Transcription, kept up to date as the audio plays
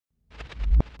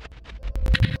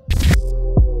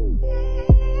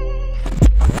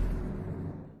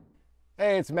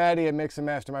Hey, it's Matty at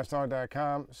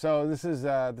mixandmastermysong.com. So this is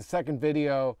the second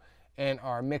video in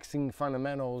our Mixing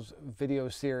Fundamentals video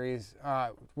series.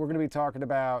 We're going to be talking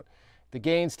about the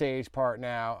gain stage part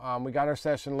now. We got our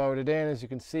session loaded in, as you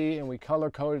can see, and we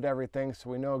color-coded everything so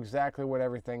we know exactly what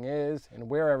everything is and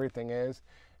where everything is.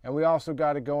 And we also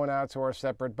got it going out to our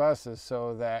separate buses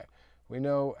so that we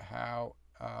know how,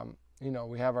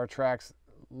 we have our tracks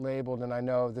labeled, and I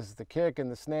know this is the kick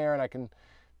and the snare, and I can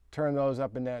turn those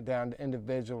up and down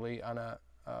individually on a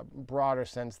broader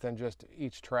sense than just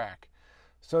each track.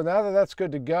 So now that that's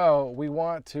good to go, we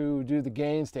want to do the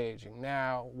gain staging.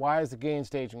 Now, why is the gain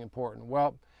staging important?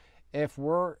 Well, if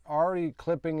we're already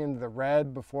clipping into the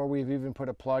red before we've even put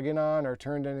a plugin on or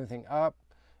turned anything up,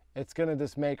 it's going to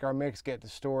just make our mix get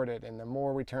distorted. And the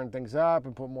more we turn things up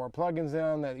and put more plugins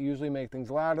in that usually make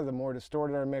things louder, the more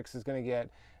distorted our mix is going to get,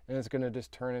 and it's going to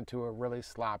just turn into a really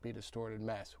sloppy, distorted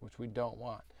mess, which we don't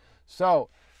want. So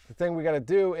the thing we got to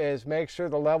do is make sure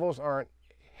the levels aren't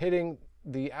hitting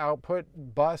the output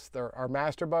bus or our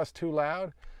master bus too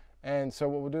loud. And so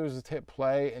what we'll do is just hit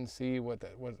play and see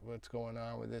what's going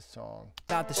on with this song.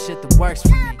 About the shit that works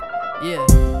for me.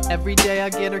 Yeah, every day I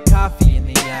get her coffee in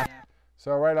the app.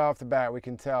 So right off the bat, we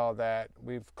can tell that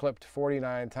we've clipped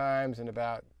 49 times in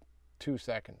about 2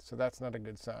 seconds. So that's not a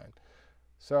good sign.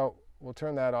 So we'll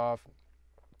turn that off.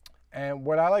 And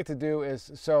what I like to do is,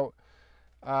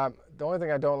 the only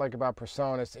thing I don't like about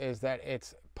PreSonus is that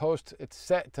it's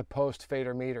set to post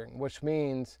fader metering, which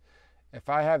means if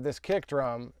I have this kick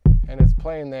drum and it's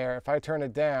playing there, if I turn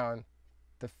it down,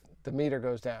 the meter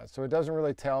goes down. So it doesn't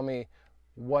really tell me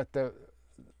what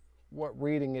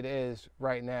reading it is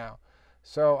right now.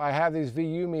 So I have these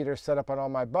VU meters set up on all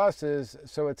my buses,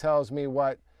 so it tells me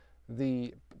what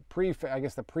the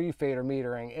pre-fader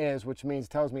metering is, which means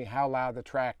it tells me how loud the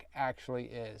track actually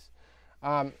is.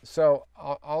 So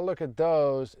I'll look at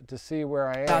those to see where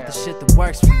I am. About the shit that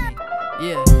works for me.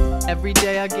 Yeah, every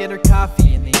day I get her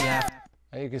coffee in the app.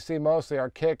 And you can see mostly our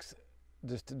kicks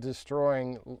just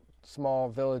destroying small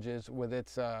villages with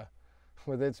its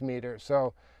meter.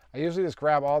 So I usually just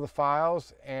grab all the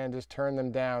files and just turn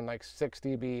them down, like 6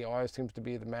 dB always seems to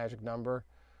be the magic number.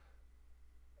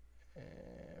 And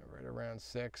right around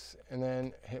 6, and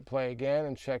then hit play again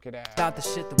and check it out. About the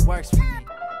shit that works for me.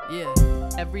 Yeah,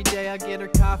 every day I get her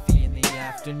coffee in the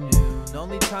afternoon.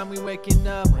 Only time we waking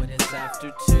up when it's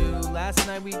after 2. Last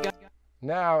night we got.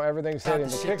 Now everything's hitting.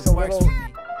 The kick's a little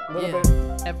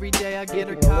bit. Every day I get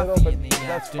her coffee in the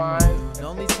afternoon.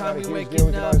 Only time we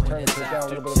waking up when it's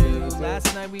after 2.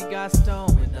 Last night we got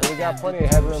stoned. We got plenty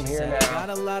of headroom here now. Got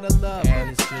a lot of love, but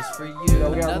it's just for you.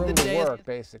 We got room to work,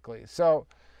 basically. So,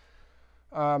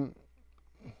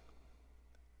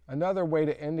 another way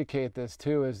to indicate this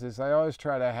too is I always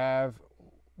try to have,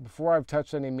 before I've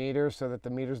touched any meters, so that the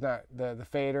meter's not, the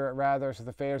fader rather, so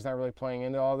the fader's not really playing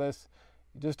into all this,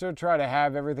 just to try to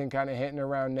have everything kind of hitting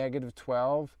around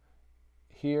 -12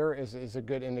 here is a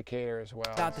good indicator as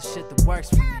well. About the shit that works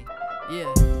for me.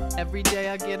 Yeah, every day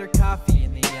I get her coffee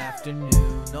in the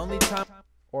afternoon. Only time.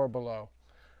 Or below.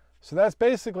 So that's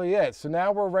basically it. So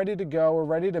now we're ready to go, we're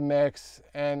ready to mix,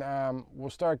 and we'll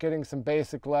start getting some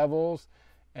basic levels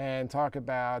and talk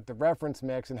about the reference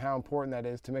mix and how important that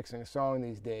is to mixing a song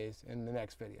these days in the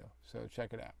next video. So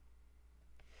check it out.